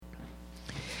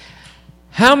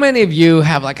How many of you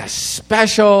have like a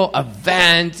special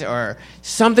event or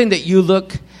something that you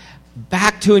look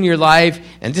back to in your life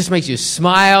and it just makes you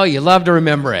smile? You love to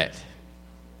remember it.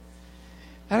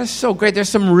 That is so great. There's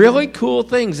some really cool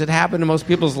things that happen in most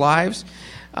people's lives.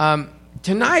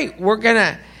 Tonight, we're going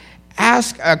to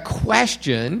ask a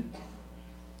question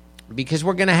because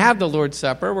we're going to have the Lord's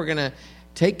Supper. We're going to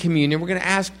take communion. We're going to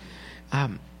ask,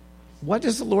 what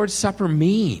does the Lord's Supper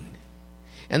mean?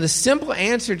 And the simple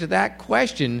answer to that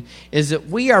question is that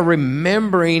we are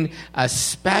remembering a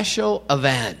special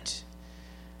event.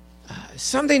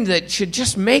 Something that should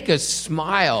just make us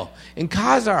smile and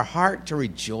cause our heart to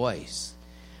rejoice.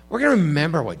 We're going to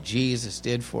remember what Jesus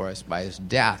did for us by his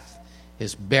death,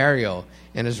 his burial,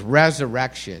 and his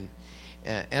resurrection.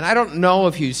 And I don't know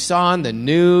if you saw on the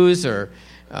news or,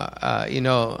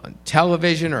 on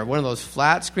television or one of those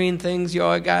flat screen things you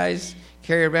all guys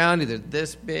carry around, either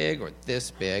this big or this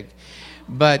big.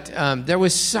 But there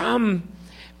was some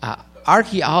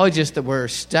archaeologists that were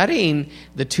studying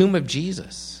the tomb of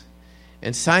Jesus.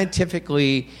 And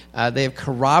scientifically, they have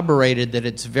corroborated that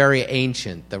it's very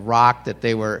ancient. The rock that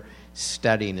they were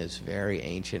studying is very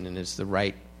ancient, and it's the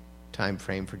right time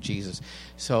frame for Jesus.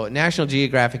 So National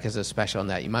Geographic has a special on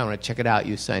that. You might want to check it out,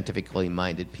 you scientifically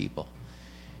minded people,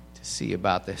 to see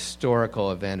about the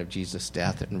historical event of Jesus'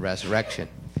 death and resurrection.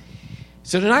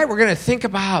 So tonight we're going to think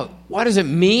about what does it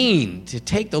mean to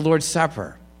take the Lord's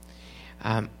Supper.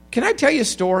 Can I tell you a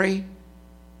story?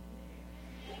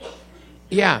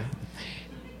 Yeah.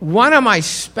 One of my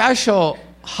special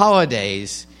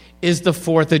holidays is the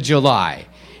 4th of July.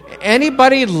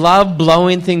 Anybody love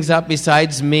blowing things up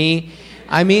besides me?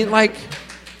 I mean, I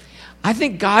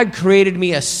think God created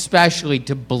me especially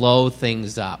to blow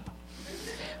things up.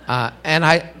 And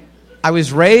I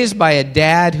was raised by a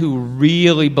dad who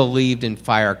really believed in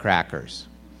firecrackers.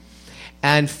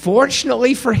 And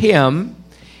fortunately for him,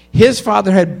 his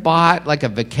father had bought like a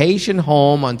vacation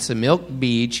home on Semilk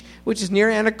Beach, which is near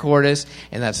Anacortes,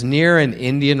 and that's near an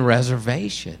Indian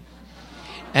reservation.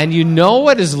 And you know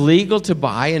what is legal to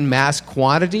buy in mass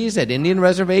quantities at Indian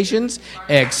reservations?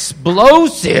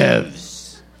 Explosives.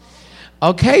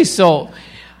 Okay, so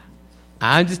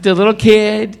I'm just a little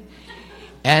kid,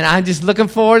 and I'm just looking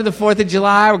forward to the 4th of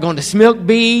July. We're going to Semilk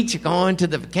Beach, going to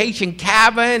the vacation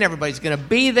cabin. Everybody's going to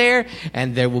be there,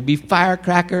 and there will be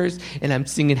firecrackers, and I'm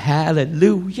singing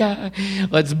hallelujah.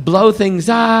 Let's blow things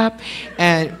up.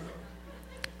 And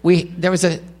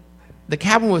the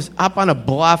cabin was up on a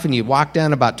bluff, and you walk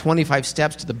down about 25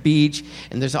 steps to the beach,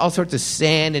 and there's all sorts of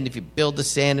sand, and if you build the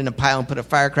sand in a pile and put a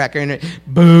firecracker in it,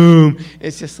 boom,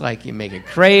 it's just like you make a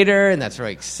crater, and that's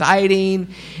very exciting.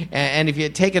 And if you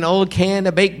take an old can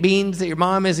of baked beans that your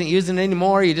mom isn't using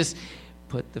anymore, you just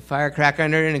put the firecracker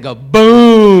under it and go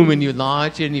boom, and you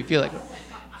launch it, and you feel like,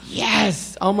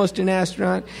 yes, almost an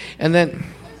astronaut. And then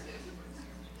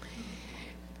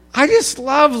I just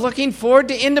love looking forward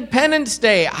to Independence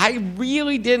Day. I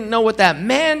really didn't know what that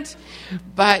meant,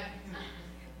 but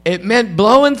it meant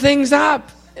blowing things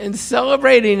up and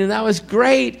celebrating, and that was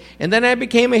great. And then I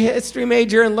became a history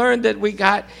major and learned that we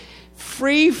got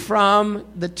free from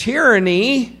the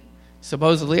tyranny,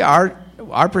 supposedly our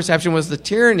perception was the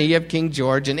tyranny of King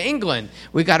George in England.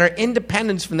 We got our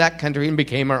independence from that country and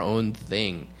became our own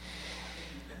thing.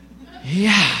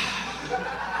 Yeah.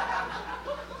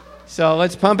 So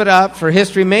let's pump it up for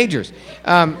history majors.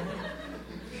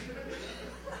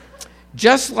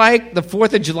 Just like the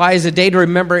 4th of July is a day to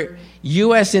remember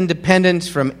U.S. independence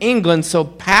from England, so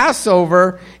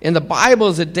Passover in the Bible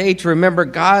is a day to remember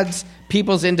God's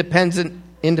people's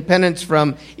independence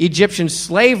from Egyptian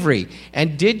slavery.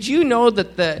 And did you know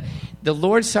that the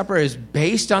Lord's Supper is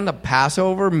based on the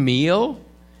Passover meal?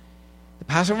 The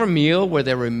Passover meal where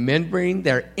they're remembering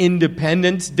their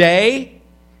Independence Day?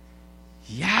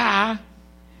 Yeah,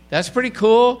 that's pretty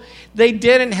cool. They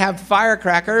didn't have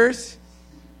firecrackers,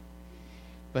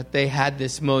 but they had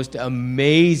this most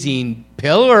amazing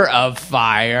pillar of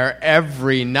fire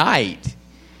every night.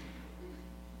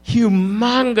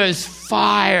 Humongous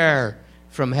fire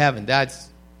from heaven. That's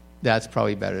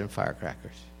probably better than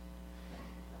firecrackers.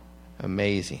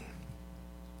 Amazing.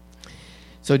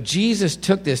 So Jesus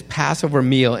took this Passover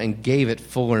meal and gave it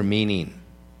fuller meaning.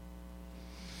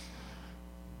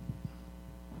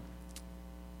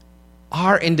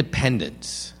 Our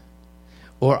independence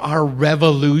or our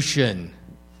revolution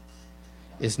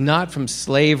is not from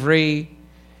slavery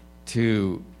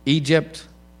to Egypt,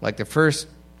 like the first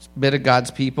bit of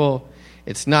God's people.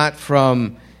 It's not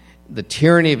from the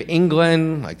tyranny of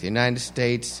England, like the United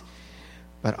States.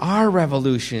 But our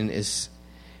revolution is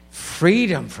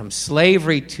freedom from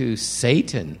slavery to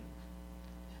Satan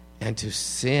and to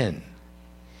sin.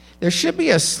 There should be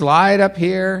a slide up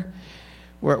here.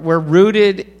 We're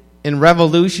rooted in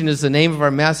revolution is the name of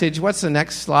our message. What's the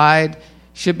next slide?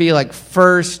 Should be like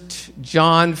 1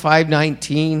 John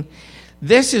 5:19.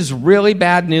 This is really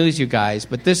bad news, you guys,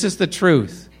 but this is the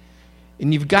truth.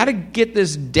 And you've got to get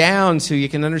this down so you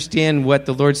can understand what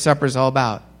the Lord's Supper is all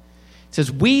about. It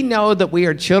says, we know that we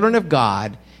are children of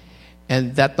God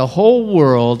and that the whole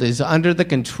world is under the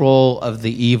control of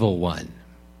the evil one.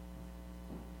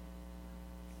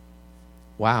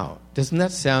 Wow, doesn't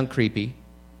that sound creepy?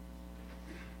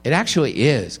 It actually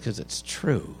is, because it's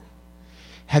true.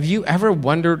 Have you ever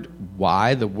wondered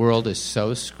why the world is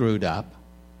so screwed up?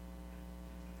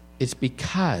 It's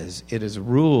because it is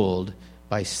ruled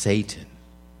by Satan.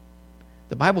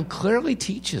 The Bible clearly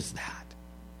teaches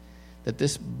that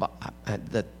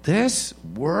this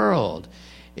world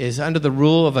is under the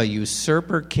rule of a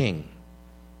usurper king,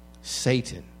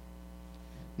 Satan,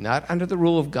 not under the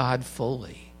rule of God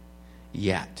fully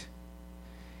yet.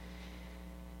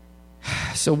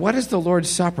 So what is the Lord's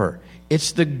Supper?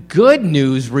 It's the good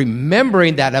news,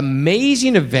 remembering that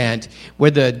amazing event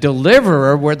where the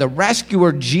deliverer, where the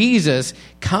rescuer Jesus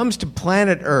comes to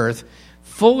planet Earth,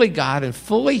 fully God and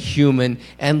fully human,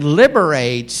 and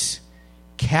liberates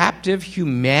captive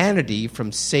humanity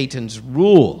from Satan's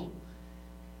rule.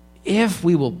 If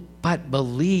we will but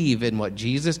believe in what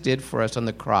Jesus did for us on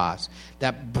the cross,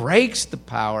 that breaks the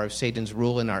power of Satan's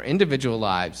rule in our individual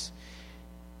lives,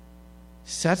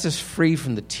 sets us free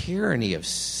from the tyranny of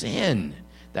sin,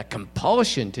 that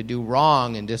compulsion to do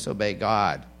wrong and disobey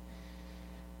God.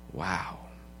 Wow.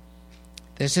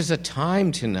 This is a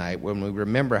time tonight when we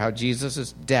remember how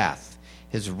Jesus' death,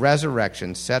 his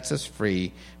resurrection, sets us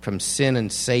free from sin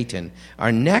and Satan.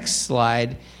 Our next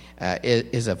slide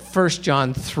is a 1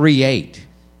 John 3:8.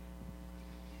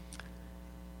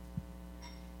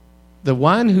 The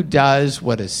one who does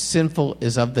what is sinful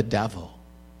is of the devil,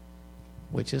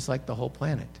 which is like the whole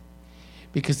planet.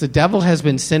 Because the devil has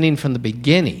been sinning from the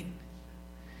beginning.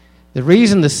 The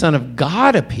reason the Son of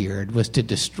God appeared was to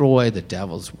destroy the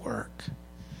devil's work.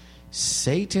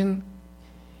 Satan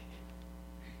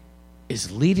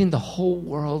is leading the whole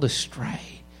world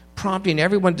astray, prompting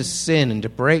everyone to sin and to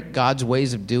break God's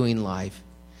ways of doing life,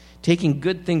 taking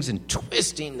good things and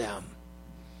twisting them.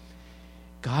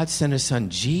 God sent his Son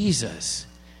Jesus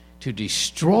to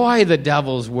destroy the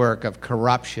devil's work of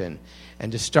corruption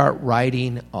and to start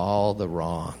righting all the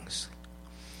wrongs.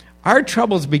 Our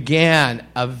troubles began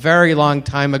a very long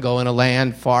time ago in a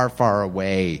land far, far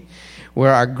away,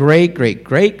 where our great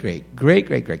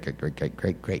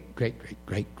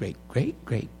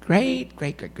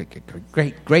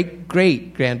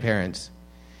grandparents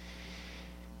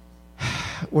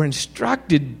were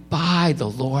instructed by the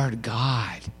Lord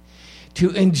God to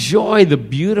enjoy the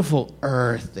beautiful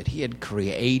earth that he had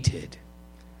created,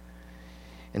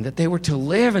 and that they were to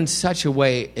live in such a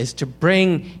way as to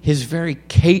bring his very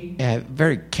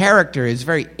character, his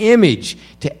very image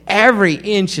to every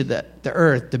inch of the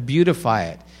earth, to beautify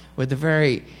it with the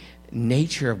very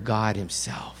nature of God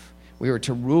himself. We were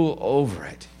to rule over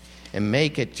it and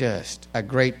make it just a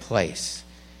great place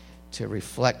to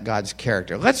reflect God's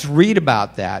character. Let's read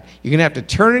about that. You're going to have to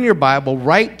turn in your Bible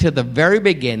right to the very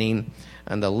beginning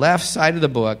on the left side of the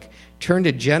book. Turn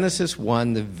to Genesis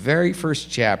 1, the very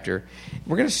first chapter.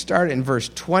 We're going to start in verse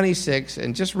 26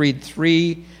 and just read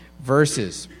 3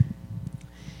 verses.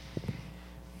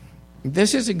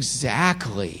 This is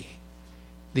exactly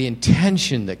the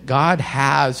intention that God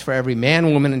has for every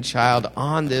man, woman, and child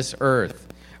on this earth.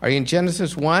 Are you in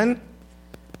Genesis 1,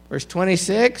 verse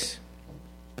 26?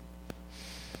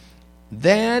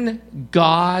 Then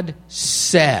God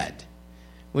said.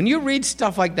 When you read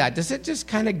stuff like that, does it just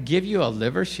kind of give you a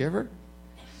liver shiver?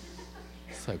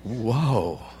 It's like,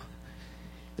 whoa.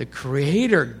 The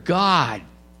Creator God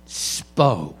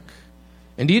spoke.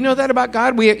 And do you know that about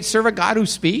God? We serve a God who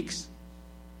speaks.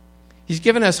 He's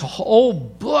given us a whole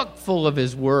book full of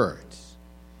his words.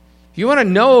 If you want to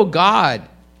know God,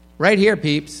 right here,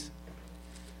 peeps.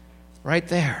 Right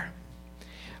there.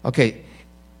 Okay.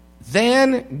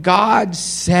 Then God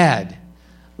said,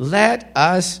 let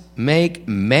us make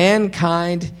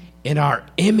mankind in our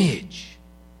image,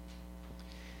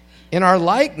 in our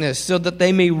likeness, so that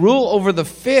they may rule over the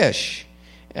fish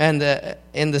and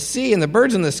in the sea and the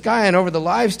birds in the sky and over the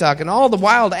livestock and all the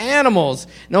wild animals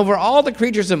and over all the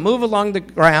creatures that move along the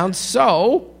ground.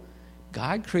 So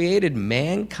God created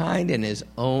mankind in his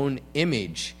own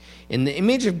image. In the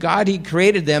image of God he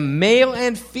created them, male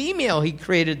and female he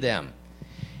created them.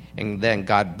 And then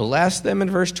God blessed them in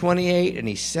verse 28, and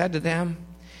he said to them,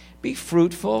 be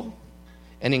fruitful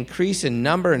and increase in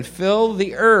number and fill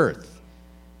the earth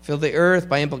Fill the earth,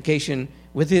 by implication,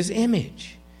 with his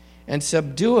image. And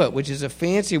subdue it, which is a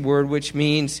fancy word which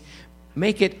means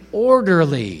make it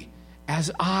orderly,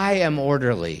 as I am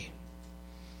orderly.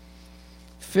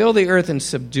 Fill the earth and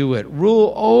subdue it.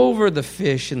 Rule over the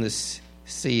fish in the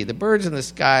sea, the birds in the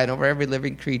sky, and over every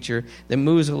living creature that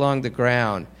moves along the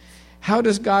ground. How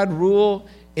does God rule?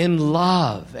 In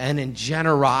love and in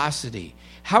generosity.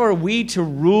 How are we to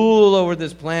rule over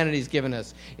this planet he's given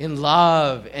us? In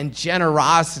love and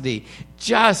generosity.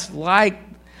 Just like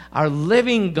our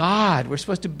living God. We're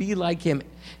supposed to be like him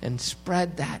and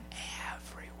spread that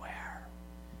everywhere.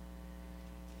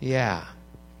 Yeah.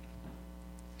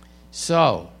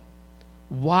 So,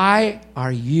 why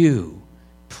are you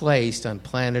placed on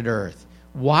planet Earth?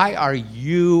 Why are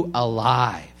you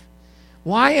alive?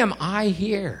 Why am I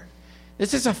here?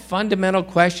 This is a fundamental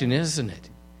question, isn't it?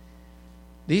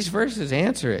 These verses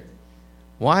answer it.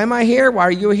 Why am I here? Why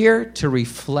are you here? To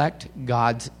reflect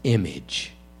God's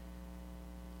image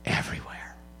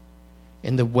everywhere.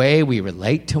 In the way we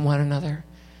relate to one another,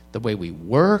 the way we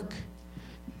work,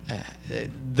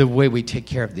 the way we take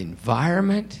care of the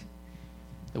environment,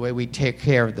 the way we take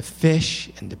care of the fish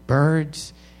and the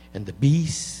birds and the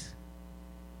beasts.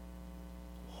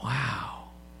 Wow.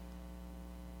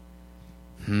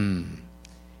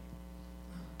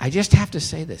 I just have to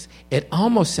say this. It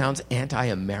almost sounds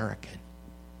anti-American.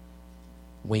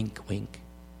 Wink, wink.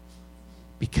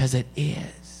 Because it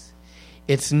is.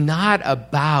 It's not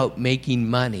about making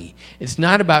money. It's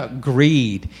not about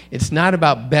greed. It's not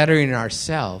about bettering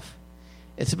ourselves.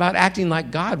 It's about acting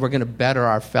like God. We're going to better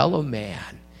our fellow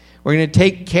man. We're going to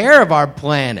take care of our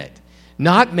planet,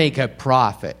 not make a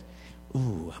profit.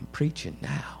 Ooh, I'm preaching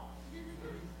now.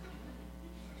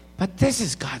 But this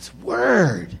is God's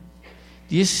word.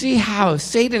 Do you see how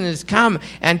Satan has come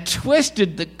and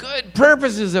twisted the good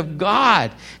purposes of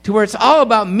God to where it's all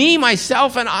about me,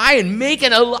 myself, and I, and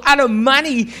making a lot of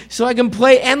money so I can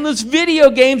play endless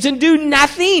video games and do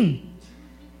nothing?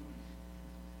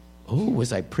 Oh,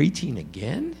 was I preaching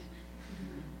again?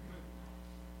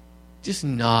 Just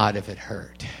nod if it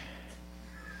hurt.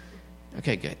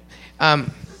 Okay, good.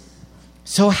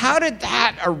 So how did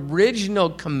that original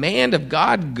command of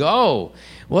God go?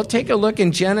 Well, take a look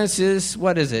in Genesis,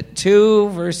 2,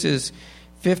 verses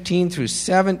 15 through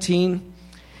 17. It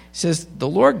says, the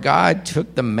Lord God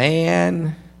took the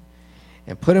man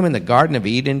and put him in the Garden of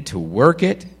Eden to work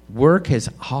it. Work has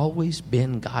always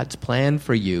been God's plan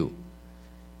for you.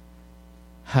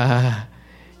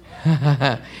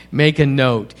 Make a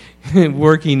note.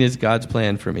 Working is God's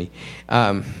plan for me.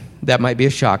 That might be a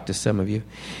shock to some of you.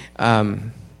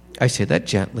 I say that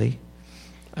gently.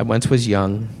 I once was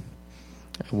young.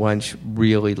 I once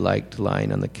really liked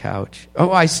lying on the couch.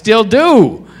 Oh, I still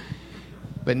do.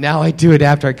 But now I do it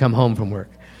after I come home from work.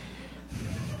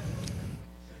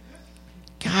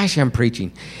 Gosh, I'm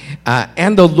preaching.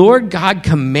 And the Lord God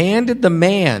commanded the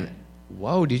man.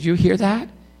 Whoa, did you hear that?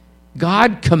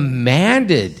 God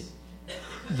commanded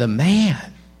the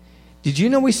man. Did you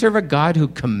know we serve a God who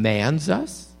commands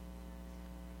us?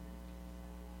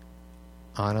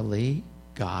 Anna Lee,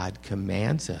 God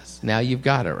commands us. Now you've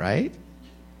got it, right?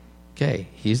 Okay,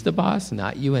 he's the boss,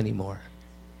 not you anymore.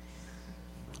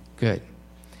 Good.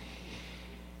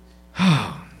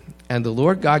 And the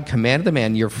Lord God commanded the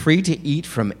man, you're free to eat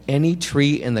from any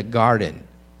tree in the garden,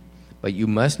 but you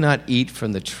must not eat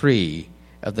from the tree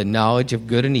of the knowledge of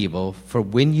good and evil, for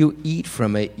when you eat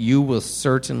from it, you will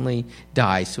certainly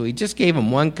die. So he just gave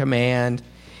him one command,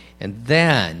 and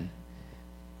then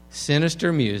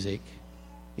sinister music.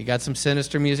 You got some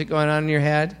sinister music going on in your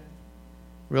head?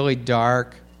 Really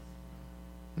dark,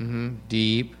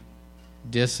 deep,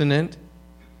 dissonant.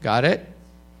 Got it?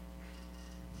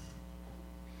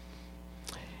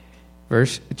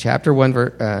 Chapter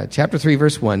 3,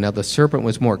 verse 1. Now the serpent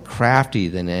was more crafty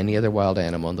than any other wild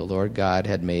animal the Lord God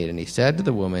had made. And he said to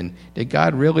the woman, did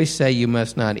God really say you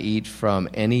must not eat from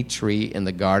any tree in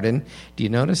the garden? Do you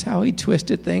notice how he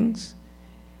twisted things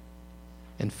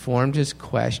and formed his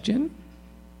question?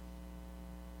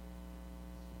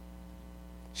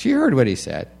 She heard what he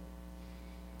said.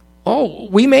 Oh,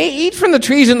 we may eat from the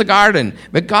trees in the garden,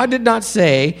 but God did not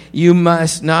say you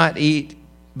must not eat.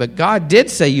 But God did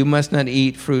say you must not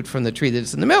eat fruit from the tree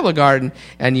that's in the middle of the garden,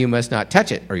 and you must not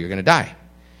touch it, or you're going to die.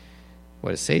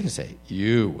 What does Satan say?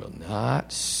 You will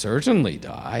not certainly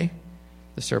die.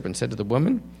 The serpent said to the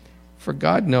woman, for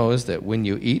God knows that when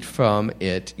you eat from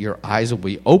it, your eyes will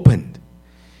be opened,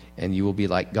 and you will be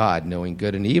like God, knowing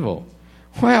good and evil.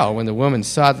 Well, when the woman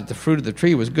saw that the fruit of the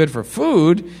tree was good for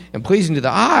food and pleasing to the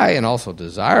eye and also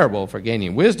desirable for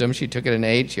gaining wisdom, she took it and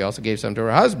ate. She also gave some to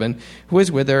her husband who was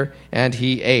with her, and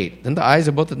he ate. Then the eyes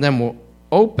of both of them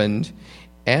opened,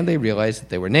 and they realized that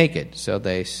they were naked. So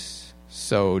they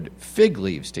sewed fig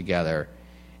leaves together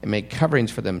and made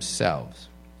coverings for themselves.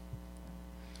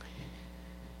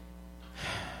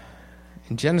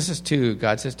 In Genesis 2,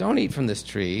 God says, don't eat from this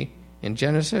tree. In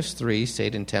Genesis 3,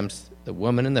 Satan tempts the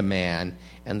woman and the man,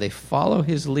 and they follow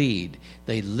his lead.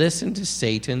 They listen to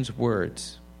Satan's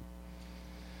words.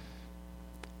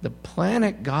 The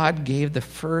planet God gave the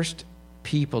first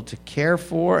people to care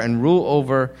for and rule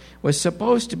over was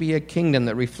supposed to be a kingdom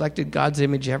that reflected God's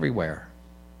image everywhere.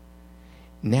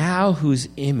 Now, whose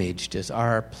image does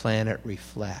our planet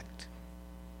reflect?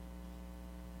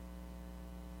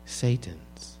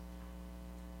 Satan's.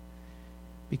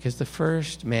 Because the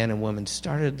first man and woman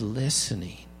started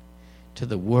listening to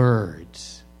the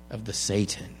words of the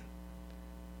Satan.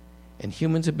 And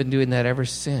humans have been doing that ever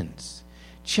since.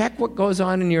 Check what goes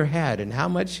on in your head and how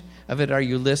much of it are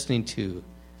you listening to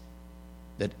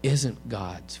that isn't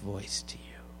God's voice to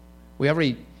you. We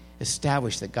already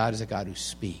established that God is a God who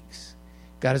speaks.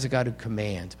 God is a God who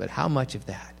commands. But how much of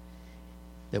that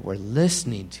we're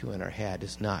listening to in our head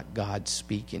is not God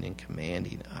speaking and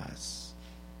commanding us?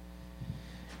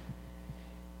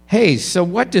 Hey, so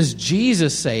what does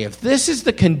Jesus say? If this is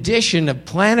the condition of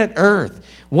planet Earth,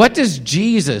 what does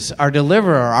Jesus, our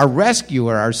deliverer, our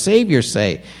rescuer, our Savior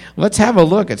say? Let's have a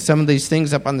look at some of these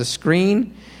things up on the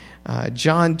screen.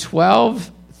 John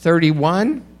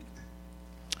 12:31.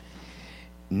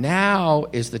 Now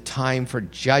is the time for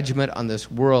judgment on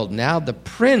this world. Now the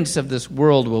prince of this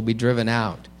world will be driven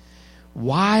out.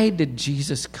 Why did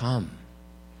Jesus come?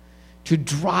 To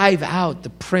drive out the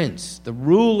prince, the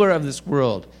ruler of this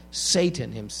world,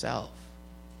 Satan himself.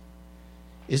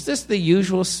 Is this the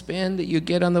usual spin that you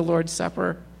get on the Lord's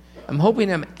Supper? I'm hoping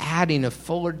I'm adding a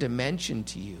fuller dimension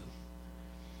to you.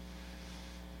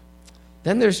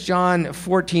 Then there's John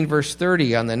 14, verse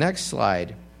 30 on the next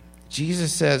slide.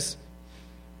 Jesus says,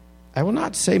 I will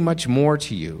not say much more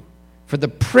to you, for the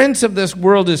prince of this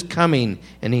world is coming,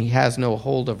 and he has no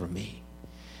hold over me.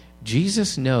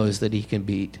 Jesus knows that he can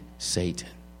beat Satan.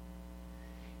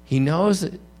 He knows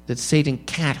that Satan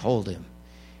can't hold him.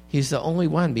 He's the only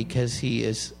one because he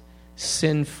is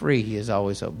sin-free. He has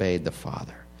always obeyed the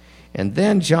Father. And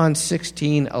then John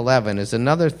 16:11 is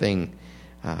another thing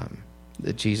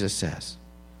that Jesus says.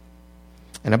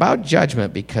 And about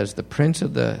judgment, because the prince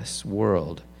of this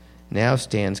world now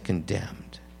stands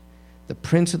condemned. The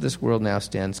prince of this world now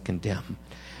stands condemned.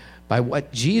 By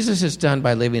what Jesus has done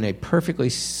by living a perfectly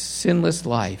sinless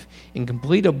life in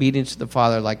complete obedience to the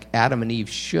Father like Adam and Eve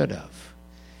should have,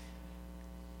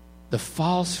 the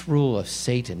false rule of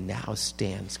Satan now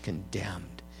stands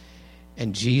condemned.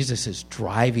 And Jesus is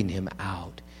driving him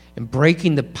out and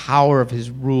breaking the power of his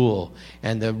rule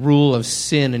and the rule of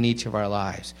sin in each of our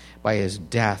lives by his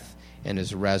death and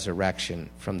his resurrection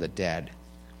from the dead.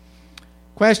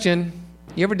 Question,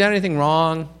 you ever done anything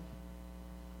wrong?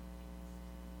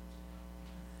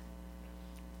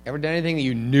 Ever done anything that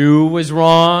you knew was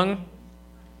wrong?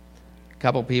 A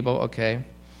couple people, okay.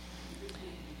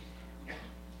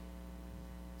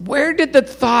 Where did the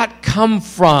thought come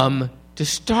from to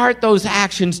start those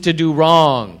actions to do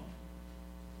wrong?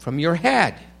 From your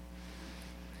head.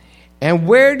 And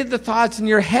where did the thoughts in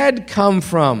your head come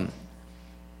from?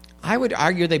 I would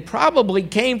argue they probably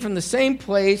came from the same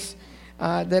place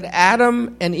that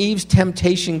Adam and Eve's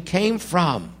temptation came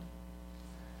from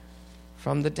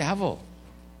the devil.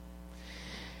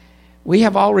 We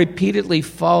have all repeatedly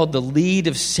followed the lead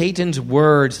of Satan's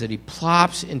words that he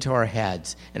plops into our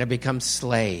heads and have become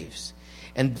slaves.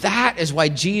 And that is why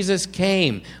Jesus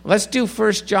came. Let's do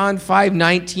 1 John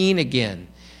 5:19 again.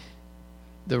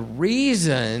 The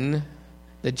reason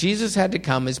that Jesus had to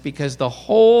come is because the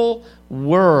whole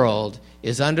world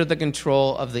is under the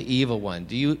control of the evil one.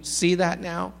 Do you see that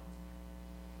now?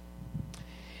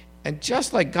 And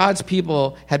just like God's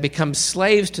people had become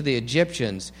slaves to the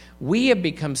Egyptians, we have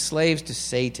become slaves to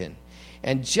Satan.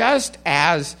 And just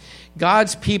as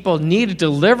God's people needed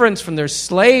deliverance from their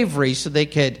slavery so they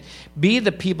could be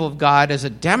the people of God as a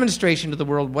demonstration to the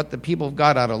world what the people of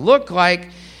God ought to look like,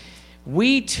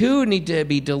 we too need to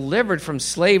be delivered from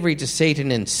slavery to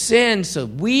Satan and sin so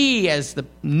we as the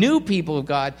new people of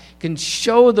God can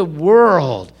show the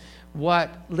world what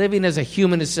living as a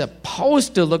human is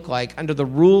supposed to look like under the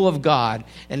rule of God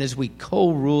and as we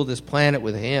co-rule this planet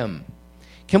with him.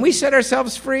 Can we set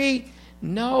ourselves free?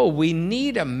 No, we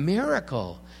need a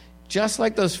miracle. Just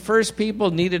like those first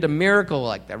people needed a miracle,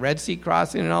 like the Red Sea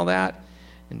crossing and all that,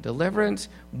 and deliverance,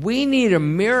 we need a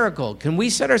miracle. Can we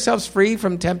set ourselves free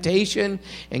from temptation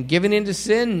and giving into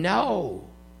sin? No.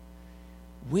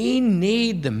 We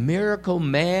need the miracle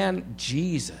man,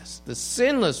 Jesus, the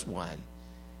sinless one,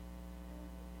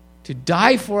 to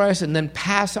die for us and then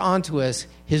pass on to us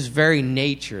his very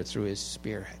nature through his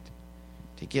Spirit,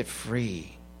 to get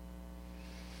free.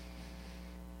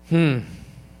 1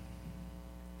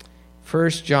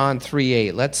 John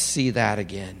 3:8. Let's see that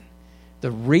again.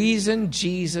 The reason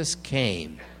Jesus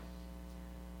came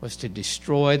was to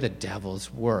destroy the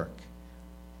devil's work.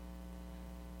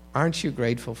 Aren't you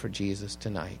grateful for Jesus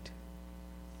tonight?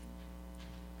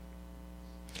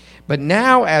 But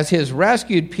now, as his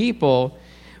rescued people,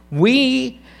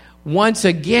 we once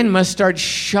again must start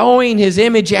showing his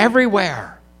image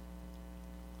everywhere.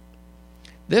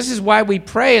 This is why we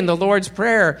pray in the Lord's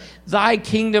Prayer, thy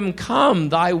kingdom come,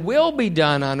 thy will be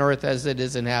done on earth as it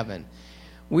is in heaven.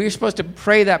 We're supposed to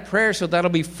pray that prayer so that'll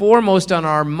be foremost on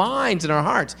our minds and our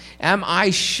hearts. Am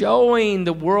I showing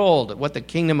the world what the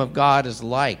kingdom of God is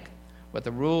like, what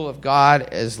the rule of God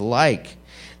is like?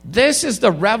 This is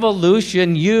the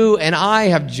revolution you and I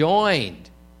have joined.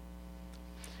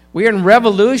 We are in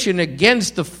revolution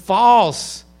against the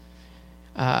false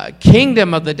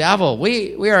kingdom of the devil.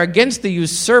 We are against the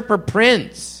usurper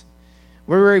prince.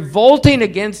 We're revolting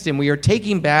against him. We are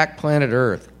taking back planet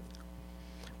Earth.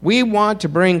 We want to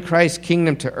bring Christ's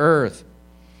kingdom to earth.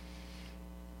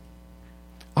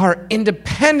 Our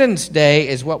Independence Day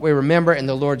is what we remember in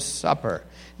the Lord's Supper.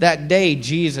 That day,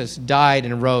 Jesus died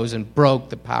and rose and broke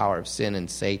the power of sin and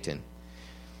Satan.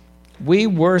 We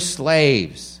were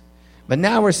slaves, but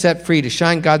now we're set free to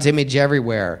shine God's image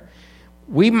everywhere.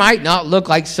 We might not look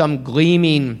like some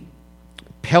gleaming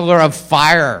pillar of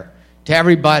fire to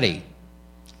everybody,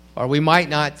 or we might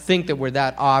not think that we're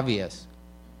that obvious.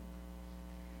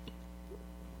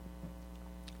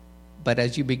 But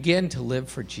as you begin to live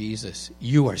for Jesus,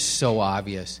 you are so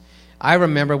obvious. I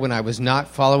remember when I was not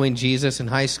following Jesus in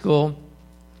high school,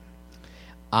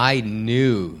 I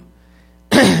knew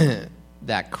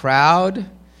that crowd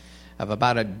of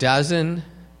about a dozen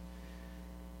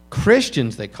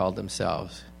Christians, they called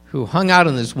themselves, who hung out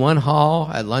in this one hall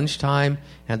at lunchtime,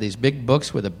 had these big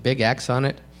books with a big X on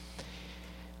it.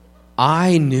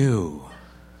 I knew,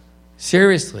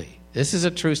 seriously, this is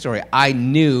a true story, I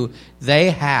knew they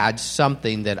had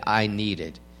something that I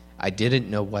needed. I didn't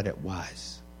know what it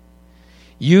was.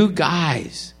 You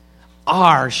guys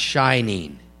are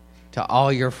shining to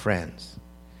all your friends.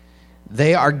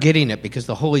 They are getting it because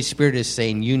the Holy Spirit is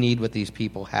saying you need what these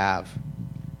people have.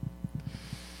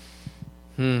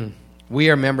 We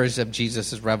are members of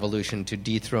Jesus' revolution to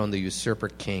dethrone the usurper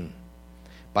king.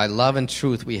 By love and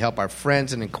truth, we help our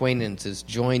friends and acquaintances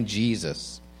join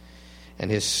Jesus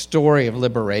and his story of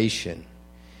liberation.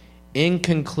 In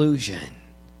conclusion,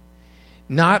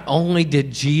 not only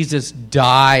did Jesus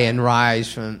die and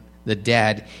rise from the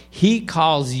dead, he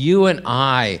calls you and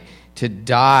I to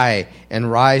die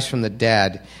and rise from the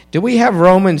dead. Do we have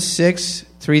Romans 6,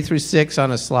 3 through 6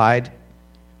 on a slide?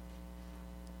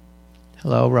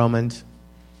 Hello, Romans?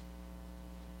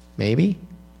 Maybe?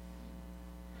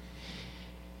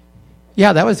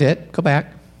 Yeah, that was it. Go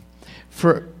back.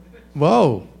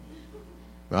 Whoa.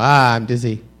 I'm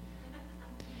dizzy.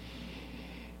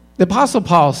 The Apostle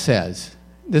Paul says,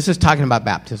 this is talking about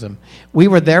baptism, we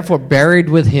were therefore buried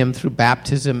with him through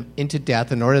baptism into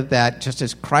death, in order that, just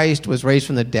as Christ was raised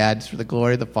from the dead through the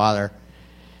glory of the Father,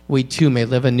 we too may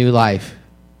live a new life.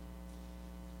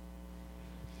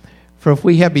 For if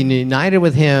we have been united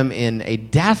with him in a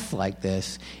death like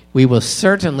this, we will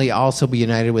certainly also be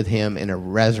united with him in a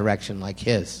resurrection like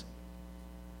his.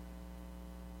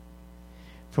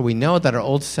 For we know that our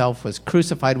old self was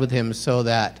crucified with him so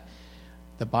that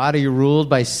the body ruled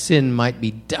by sin might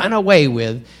be done away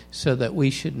with, so that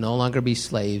we should no longer be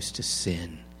slaves to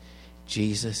sin.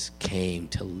 Jesus came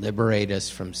to liberate us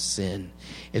from sin.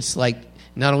 It's like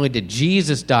not only did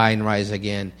Jesus die and rise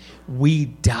again, we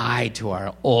die to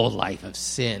our old life of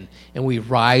sin, and we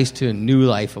rise to a new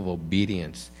life of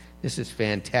obedience. This is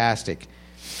fantastic.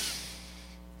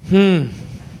 Do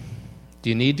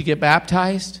you need to get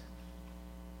baptized?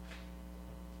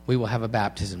 We will have a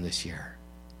baptism this year.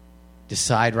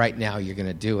 Decide right now you're going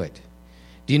to do it.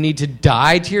 Do you need to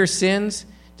die to your sins?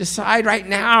 Decide right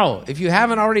now, if you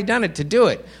haven't already done it, to do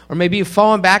it. Or maybe you've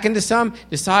fallen back into some.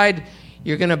 Decide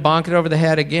you're going to bonk it over the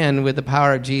head again with the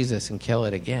power of Jesus and kill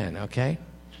it again, okay?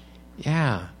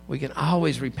 Yeah, we can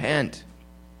always repent.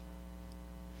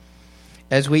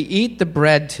 As we eat the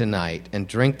bread tonight and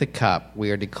drink the cup,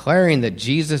 we are declaring that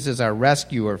Jesus is our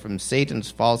rescuer from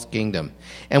Satan's false kingdom.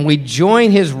 And we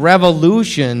join his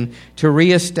revolution to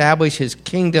reestablish his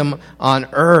kingdom on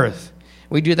earth.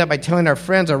 We do that by telling our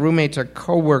friends, our roommates, our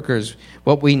coworkers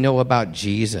what we know about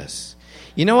Jesus.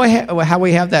 You know how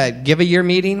we have that Give a Year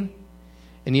meeting?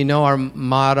 And you know our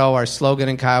motto, our slogan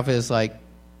in CAF is like,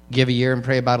 give a year and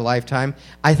pray about a lifetime.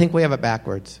 I think we have it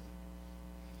backwards.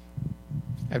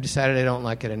 I've decided I don't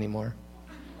like it anymore.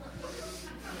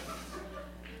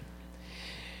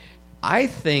 I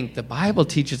think the Bible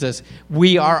teaches us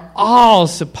we are all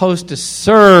supposed to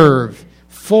serve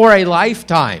for a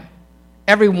lifetime.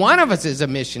 Every one of us is a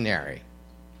missionary.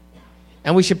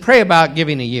 And we should pray about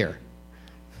giving a year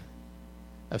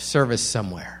of service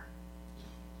somewhere.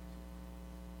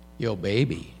 Yo,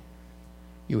 baby,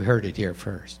 you heard it here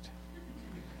first.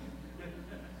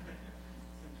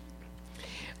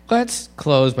 Let's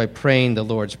close by praying the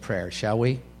Lord's Prayer, shall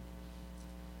we?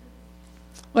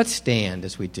 Let's stand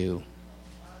as we do.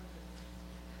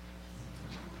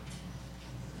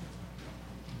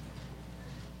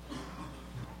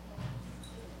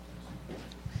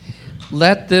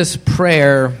 Let this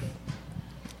prayer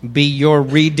be your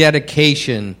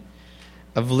rededication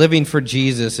of living for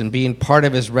Jesus and being part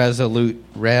of his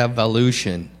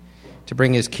revolution to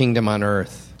bring his kingdom on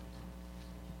earth.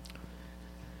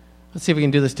 Let's see if we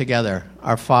can do this together.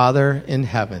 Our Father in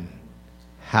heaven,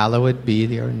 hallowed be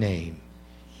your name.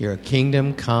 Your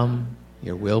kingdom come,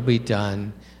 your will be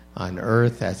done on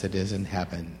earth as it is in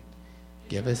heaven.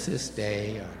 Give us this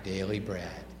day our daily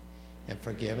bread, and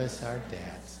forgive us our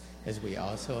debts as we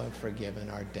also have forgiven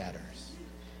our debtors.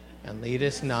 And lead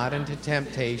us not into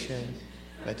temptation,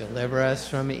 but deliver us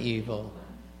from evil.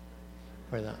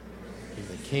 For the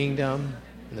kingdom,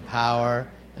 and the power,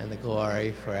 and the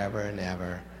glory forever and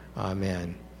ever.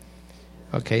 Amen.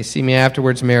 Okay, see me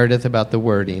afterwards, Meredith, about the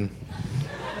wording.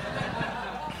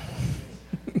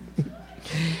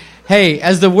 Hey,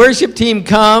 as the worship team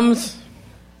comes,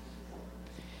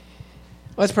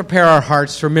 let's prepare our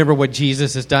hearts to remember what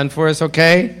Jesus has done for us,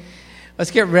 okay?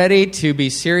 Let's get ready to be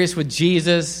serious with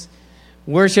Jesus,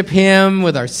 worship him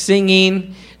with our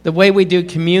singing. The way we do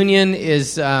communion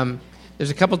is there's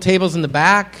a couple tables in the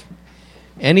back.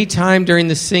 Anytime during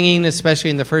the singing, especially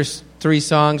in the first 3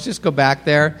 songs, just go back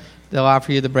there. They'll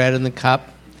offer you the bread and the cup.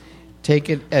 Take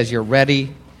it as you're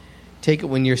ready. Take it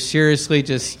when you're seriously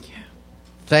just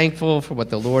thankful for what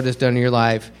the Lord has done in your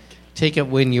life. Take it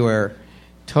when you are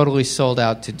totally sold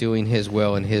out to doing his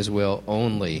will and his will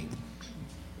only.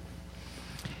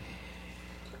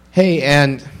 Hey,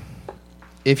 and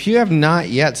if you have not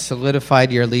yet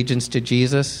solidified your allegiance to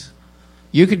Jesus,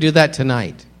 you could do that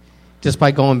tonight just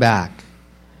by going back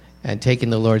and taking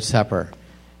the Lord's Supper.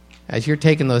 As you're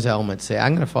taking those elements, say,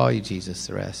 I'm going to follow you, Jesus,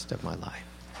 the rest of my life.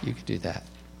 You could do that.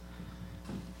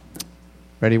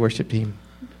 Ready, worship team?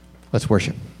 Let's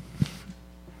worship.